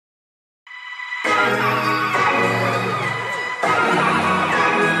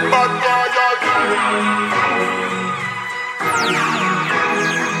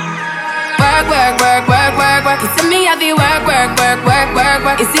You see me, I be work.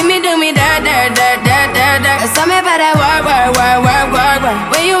 You see me do me dirt. Tell me about that work.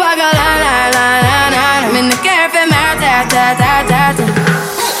 When you walk a line. I'm in the cafe, my ta.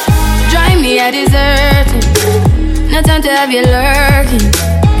 Drive me a dessert. No time to have you lurking.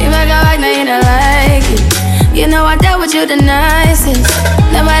 You make a like, now you don't like it. You know I dealt with you the nicest.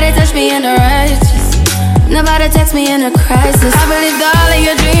 Nobody touched me in the righteous. Nobody text me in a crisis. I believed all of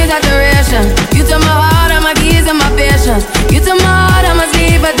your dreams are duration. You took my heart, all my keys, and my patience. You took my heart, I must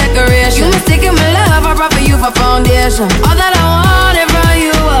leave a decoration. You mistaken my love, I brought for you for foundation. All that I wanted from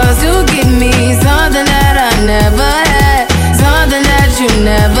you was to give me something that I never had, something that you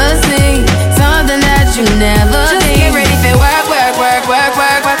never seen, something that you never just get ready for work.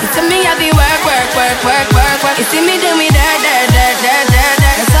 You tell me I be work. You see me do me dirt.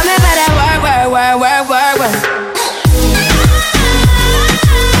 Tell me about that work.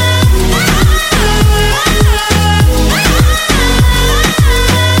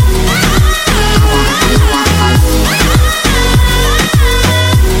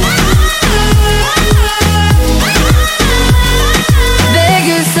 Beg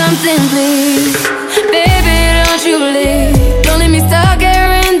you something, please. Baby, don't you leave. Don't leave me stuck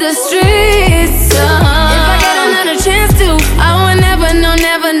here in the streets. If I get another chance to, I will never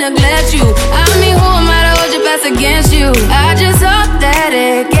neglect you. I mean, who am I to hold your best against you? I just hope that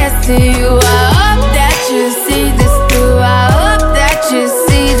it gets to you. I hope that you see this through. I hope that you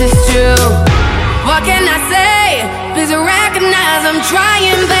see this true. What can I say? Please recognize I'm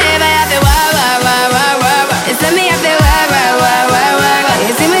trying, baby. I feel wah. It's me, I feel wah.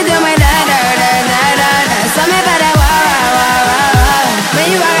 You see me do my da. Tell me about that wah. When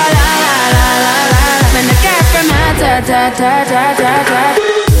you walk a la. When the cat from my ta.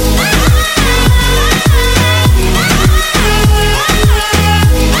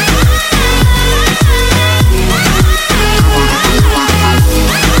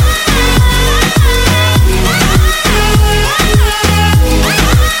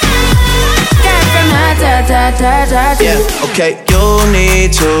 Yeah, okay, you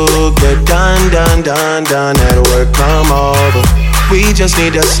need to get done at work, come over. We just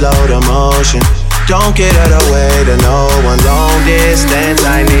need to slow the motion. Don't get out of the way to no one. Long distance,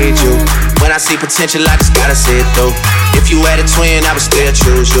 I need you. When I see potential, I just gotta see it through. If you had a twin, I would still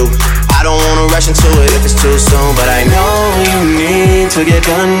choose you. I don't wanna rush into it if it's too soon, but I know you need to get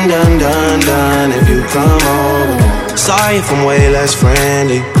done if you come over. Sorry if I'm way less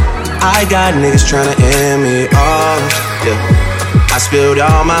friendly. I got niggas tryna end me off, yeah. I spilled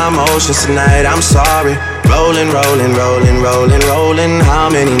all my emotions tonight, I'm sorry. Rolling. How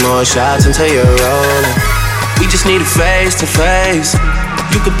many more shots until you're rolling? We just need a face to face.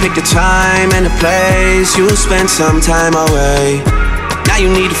 You could pick the time and the place. You'll spend some time away. Now you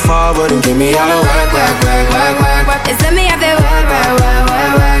need to forward and give me all the work. It's me, I feel work.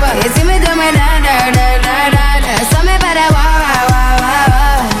 You see me do my da. Tell me about that wah.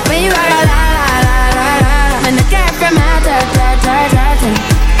 When you walk a la. When the cat from my ta.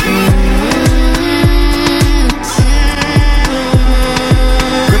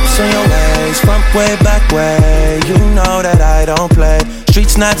 Grips on your waist, front way, back way. You know that I don't play.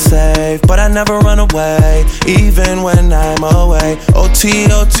 Streets not safe, but I never run away, even when I'm away. OT,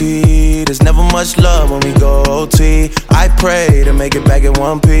 there's never much love when we go OT. I pray to make it back in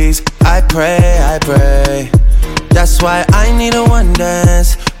one piece. I pray. That's why I need a one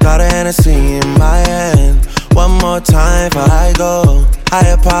dance. Got a Hennessy in my hand. One more time before I go.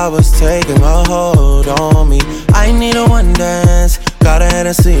 Higher powers taking a hold on me. I need a one dance. Got a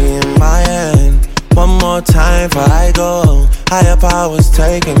Hennessy in my hand. One more time before I go. Higher powers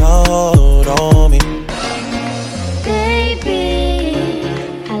taking a hold on me. Baby,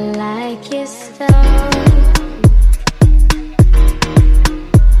 I like you so.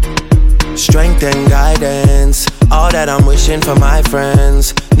 Strength and guidance, all that I'm wishing for my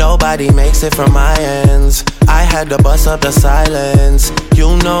friends. Nobody makes it from my ends. I had to bust up the silence.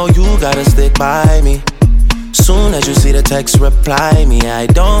 You know you gotta stick by me. Soon as you see the text, reply me. I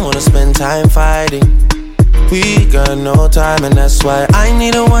don't wanna spend time fighting. We got no time and that's why I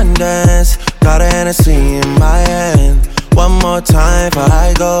need a one dance. Got a Hennessy in my hand. One more time before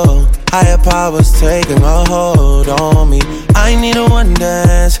I go. Higher powers taking a hold on me. I need a one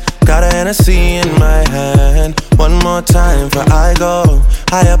dance. Got a Hennessy in my hand. One more time before I go.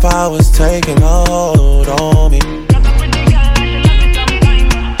 Higher powers taking a hold on me.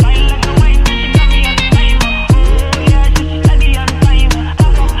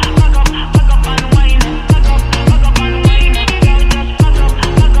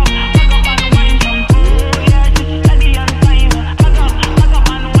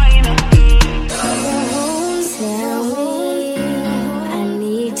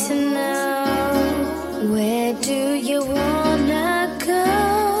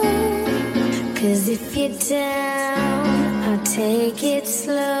 down, I'll take it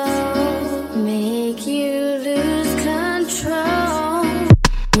slow, make you lose control.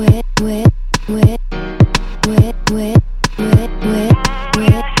 Wet, wet, wet, wet, wet, wet, wet, wet,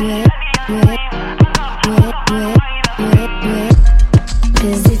 wet, wet, wet, wet, wet, wet.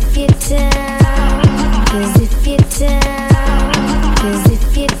 'Cause if you're down, 'cause if you're down, 'cause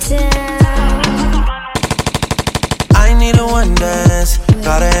if you're down. I need a one dance,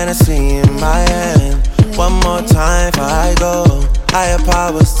 got a Hennessy in my hand. One more time before I go. Higher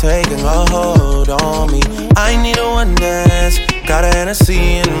powers taking a hold on me. I need a one dance, got a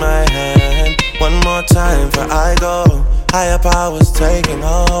Hennessy in my hand. One more time before I go. Higher powers taking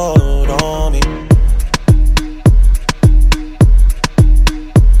a hold on me.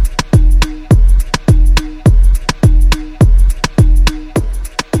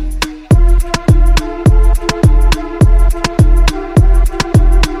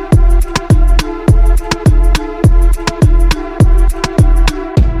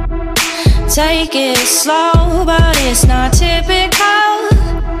 Take it slow, but it's not typical.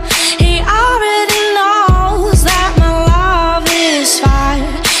 He already knows that my love is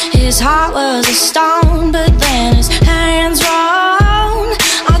fire. His heart was a stone, but then his hands rolled.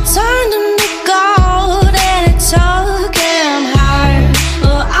 I turned him to gold and it took him higher.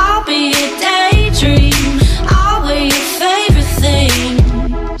 Well, I'll be a daydream, I'll wear your favorite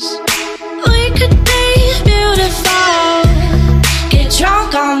things. We could be beautiful, get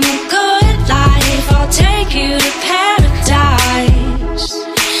drunk on the good life. I'll take you to paradise.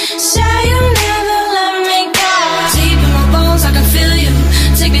 Say you'll never let me go. Deep in my bones, I can feel you.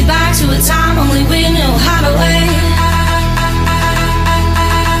 Take me back to a time only we knew how to wait.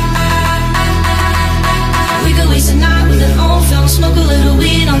 We could waste a night with an old film, smoke a little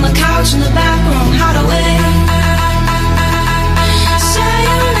weed on the couch in the back room, how to wait. Say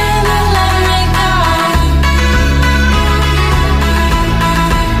you'll never let me go.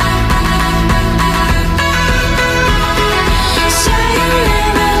 Say you'll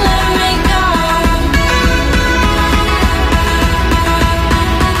never let me go.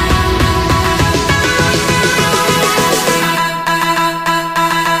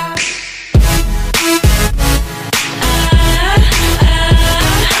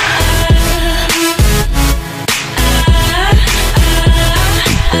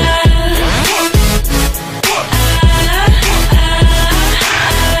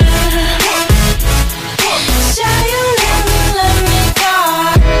 Say you'll never let me go. Say you'll never let me go.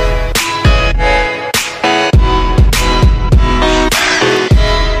 Say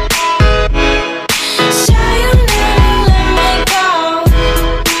you'll never let me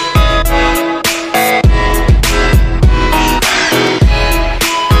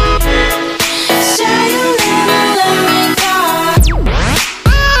go. Say you'll never let me go.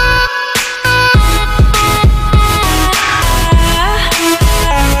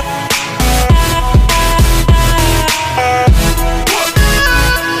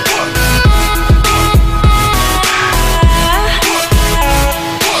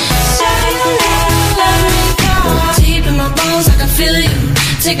 Deep in my bones, I can feel you.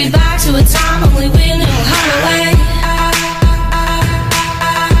 Take me back to a time only we knew how to wait.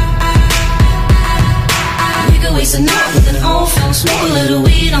 We could waste a night with an old film, smoke a little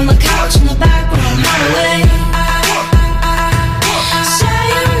weed on the couch in the back room, how to wait. Say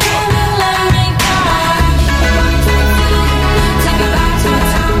you'll never let me go. Take me back to a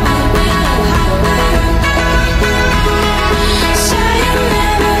time only we knew how to wait. Say you'll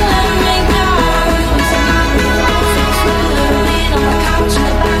never let me go. Waste a night with an old film, smoke a little weed on the couch in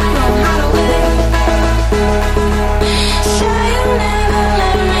the back room, how to wait. Say you'll never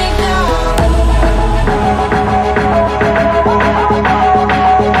let me go.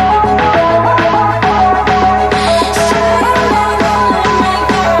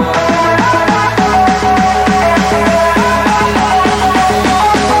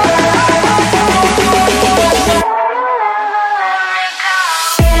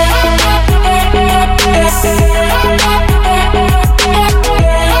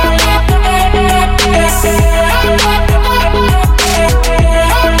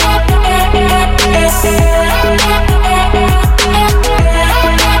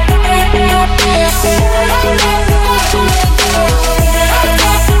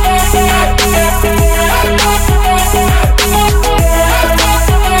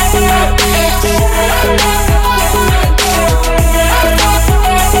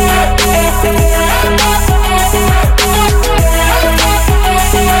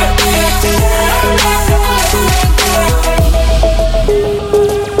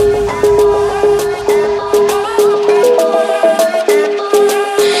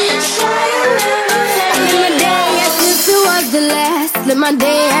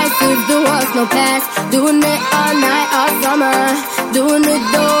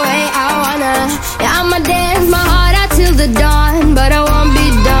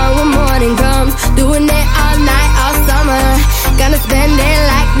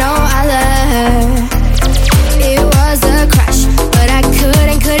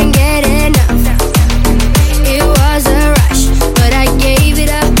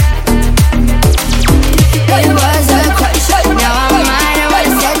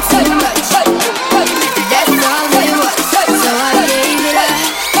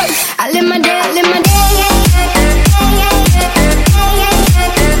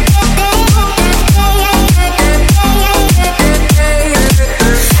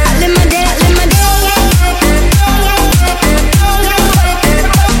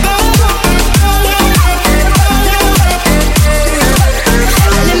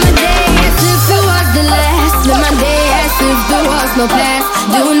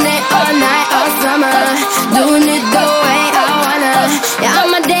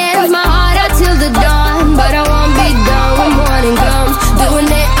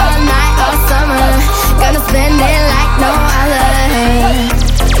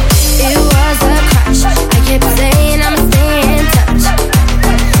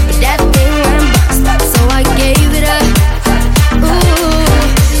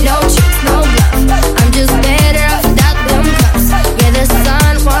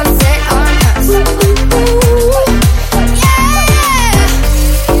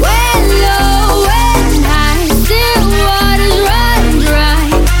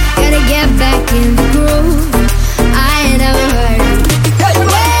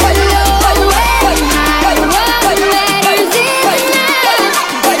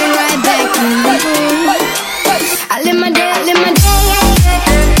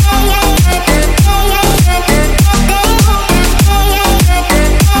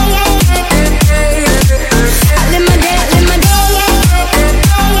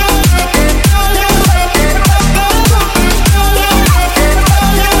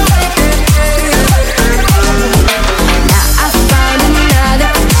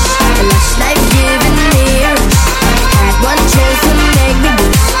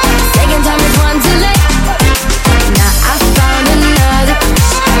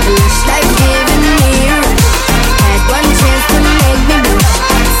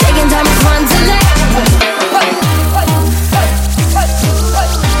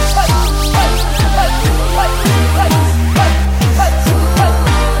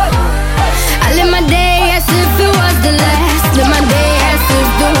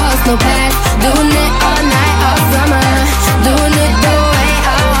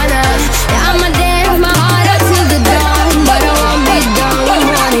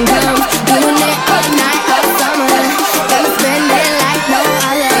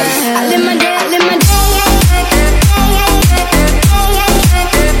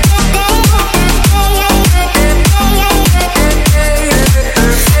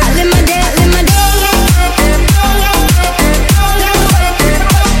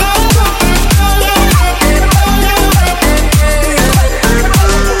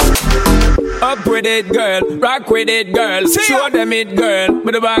 with it, girl. Rock with it, girl. Show them it, girl.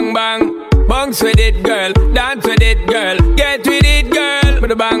 With a bang bang. Bounce with it, girl. Dance with it, girl. Get with it, girl.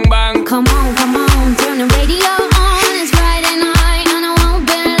 With a bang bang. Come on, turn the radio on. It's Friday night and I won't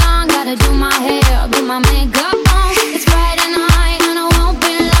be long. Gotta do my hair, put my makeup on. It's Friday night and I won't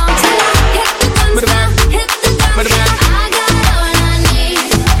be long till I hit the guns now, hit the guns now. I got all I need.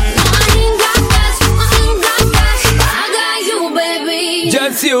 No, I ain't got cash, I got you, baby.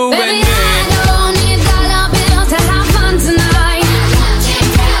 Just you and me. Baby, I don't need dollar bills to have fun tonight.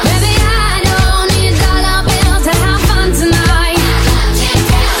 Baby, I don't need dollar bills to have fun tonight.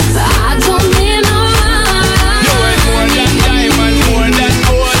 I don't need no money. You ain't more than diamond, more than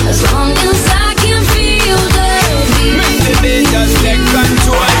gold. As long as I can feel the beat. Make the day just take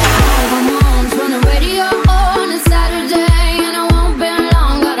control. Come on, turn the radio on. It's Saturday and I won't be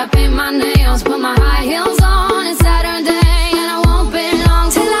long. Gotta paint my nails, put my high heels on. It's Saturday and I won't be long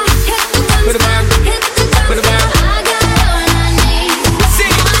till I hit the guns now, hit the guns now. I got all I need.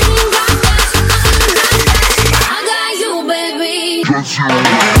 I ain't got cash, I got you, baby.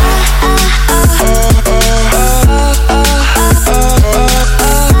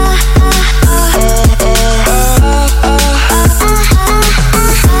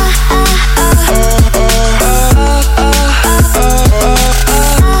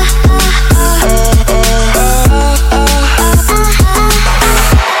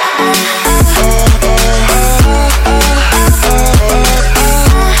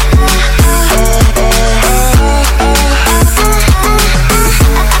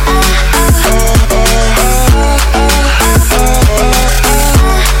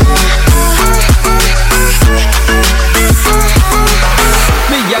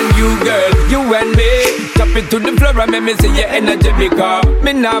 To the floor and make me see your energy because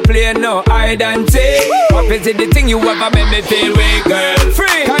me not play no hide and seek. What is it the thing you ever make me feel weak, girl?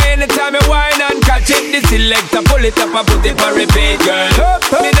 Free. Cause anytime you whine and catch it, the selector pull it up and put it for repeat, girl.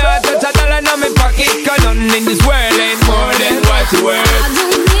 Me not touch a dollar in my pocket, cause nothing in this world ain't more than what you worth. I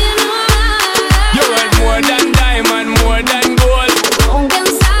don't need no money. You worth more than diamond, more than gold. As long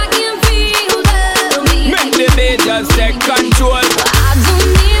as I can feel the beat. Make the beat just take control. I don't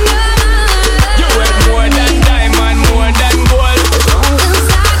need no money. You worth more than diamond, more than gold. As long as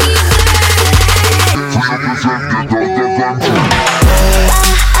I keep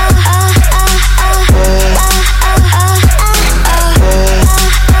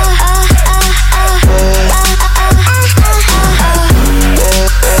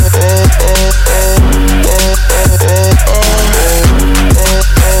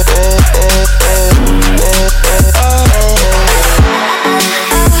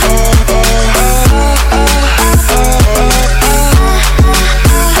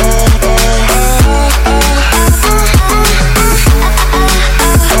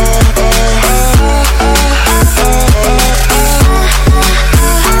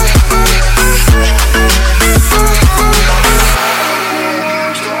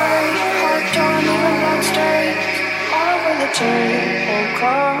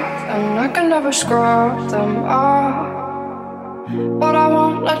scrub them off, but I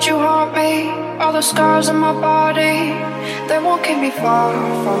won't let you haunt me. All the scars on my body, they won't keep me far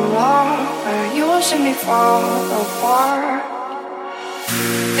from love, and you won't see me fall apart.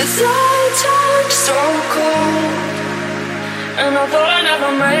 'Cause I turned so cold, and I thought I'd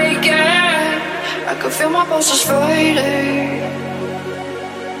never make it. I could feel my pulses fading.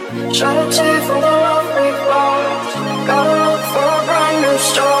 Shed a tear for the love we've lost. Gotta look for a brand new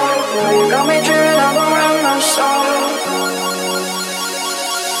start. Now you got me dreaming of a brand new song.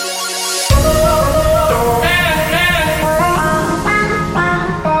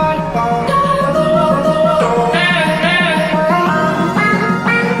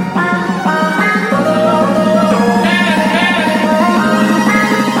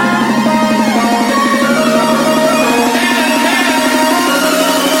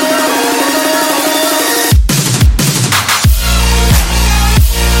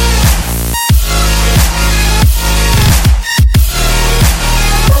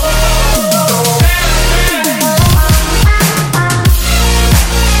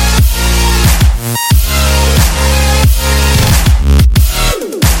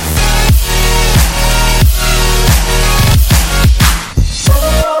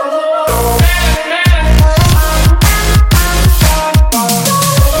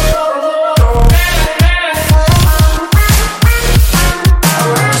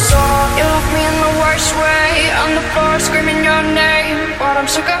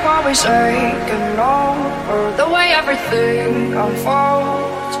 Taking over the way everything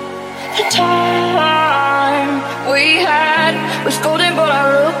unfolds. The time we had was golden, but I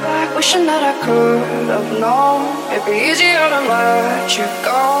look back wishing that I could have known it'd be easier to let you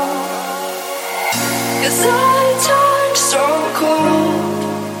go. 'Cause I turned so cold,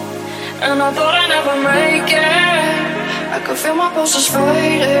 and I thought I'd never make it. I could feel my pulses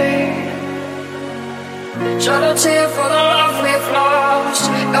fading. Shed a tear for the love we've lost.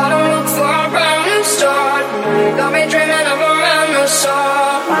 Gotta look for a brand new start. You got me dreaming of a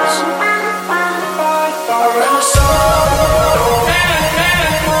renaissance. A renaissance.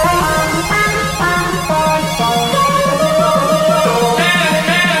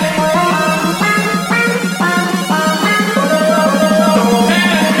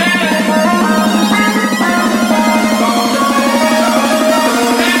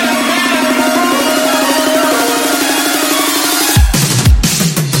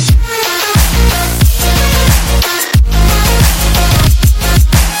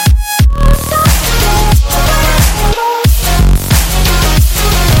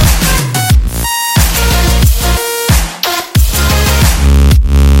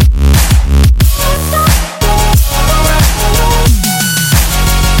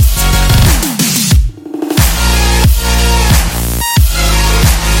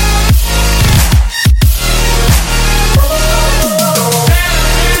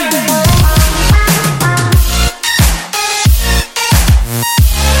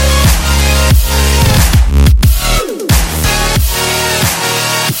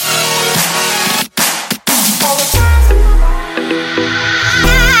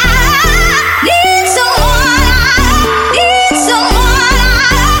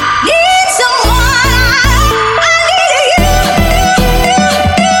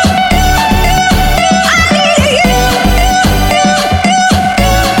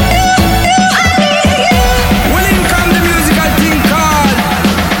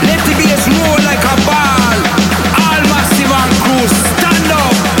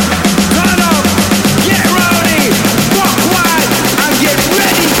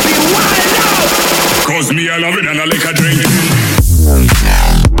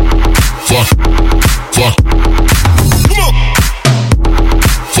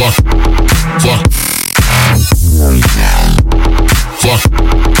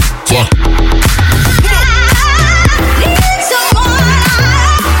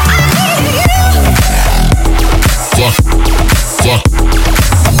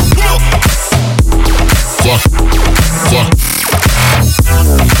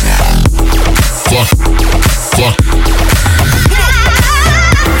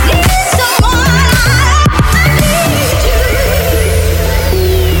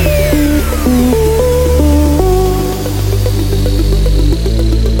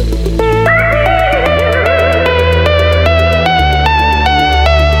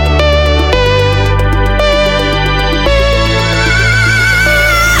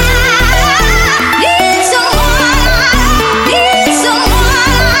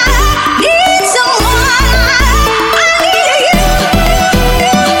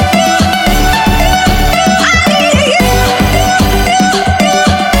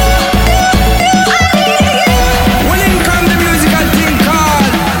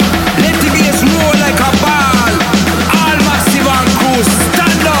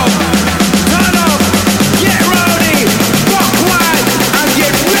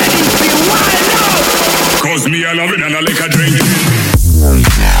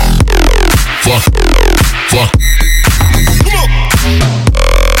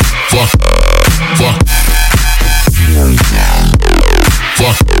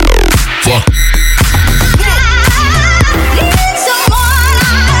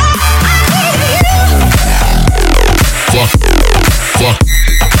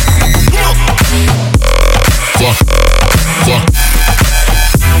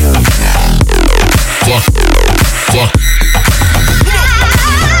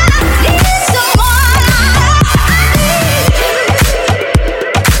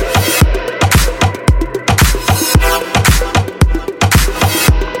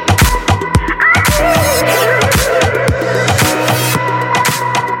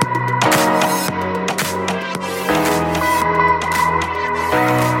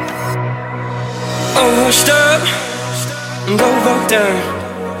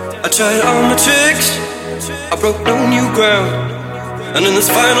 Tried all my tricks, I broke no new ground. And in this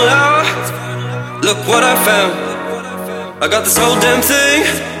final hour, look what I found. I got this whole damn thing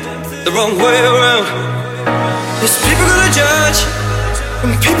the wrong way around. There's people gonna judge,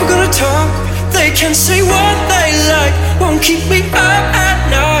 and people gonna talk. They can say what they like, won't keep me up at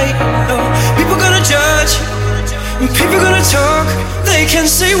night. No, people gonna judge, and people gonna talk. They can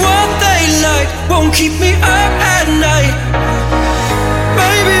say what they like, won't keep me up at night.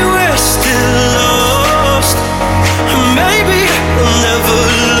 Maybe we're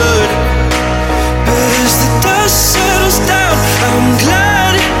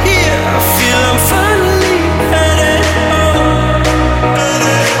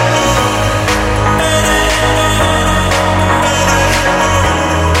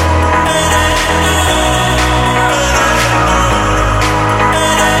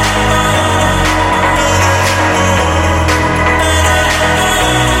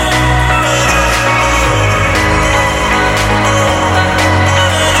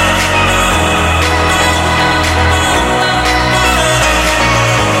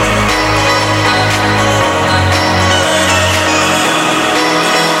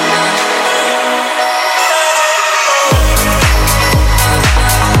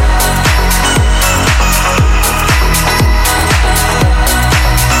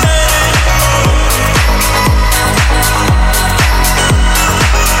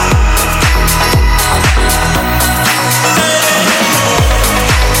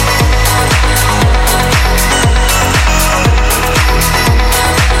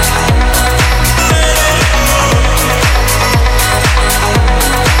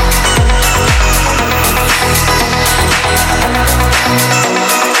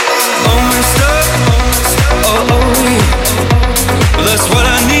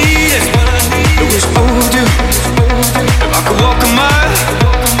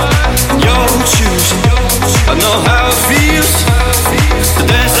I know how it feels to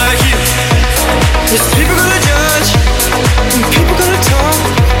dance like you. There's people gonna judge, and people gonna talk.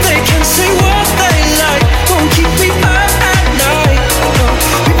 They can say what they like, won't keep me up at night.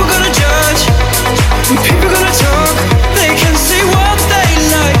 People gonna judge, and people gonna talk. They can say what they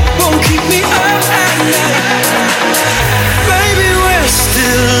like, won't keep me up at night. Maybe we're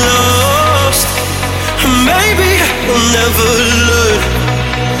still lost, maybe we'll never learn.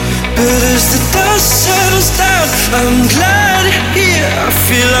 But as the dust settles down, I'm glad here. I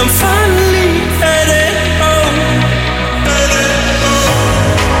feel I'm finally headed home.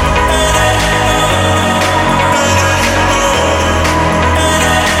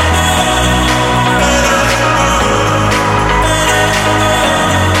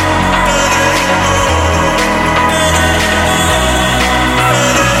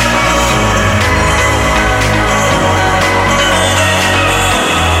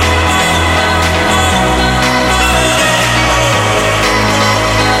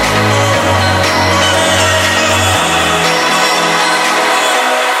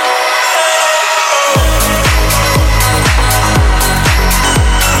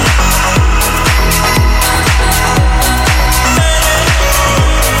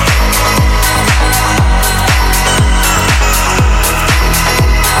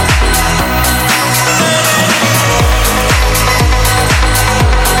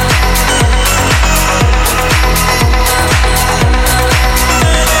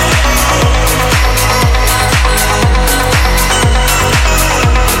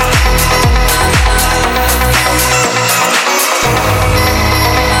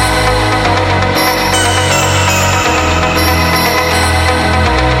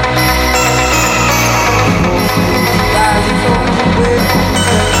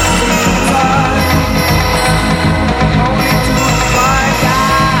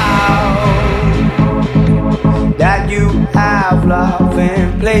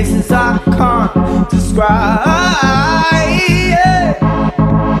 Places I can't describe. Yeah.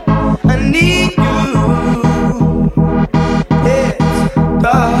 I need you. It's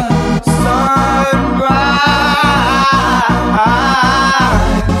the sunrise.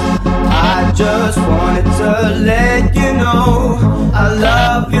 I just wanted to let you know I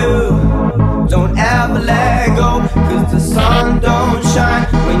love you. Don't ever let go, 'cause the sun don't shine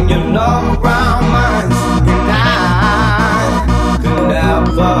when you're not around mine. And I could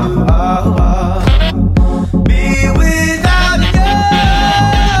never be without you.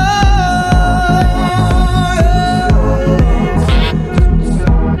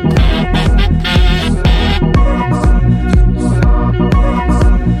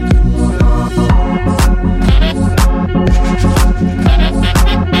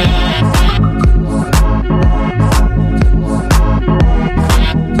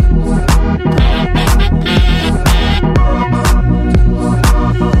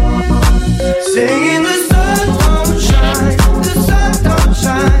 Singing the sun don't shine, the sun don't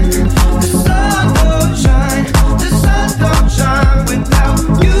shine, the sun don't shine, the sun don't shine without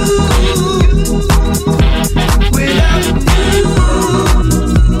you, without you.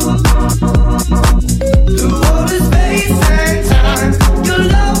 Through all the space and time, your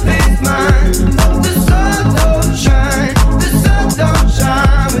love is mine. Oh, the sun don't shine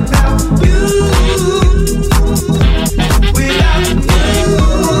without you, without you.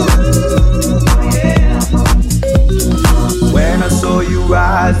 When I saw you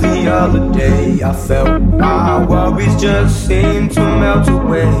rise the other day, I felt my worries just seem to melt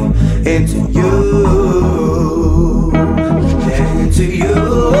away into you, into you.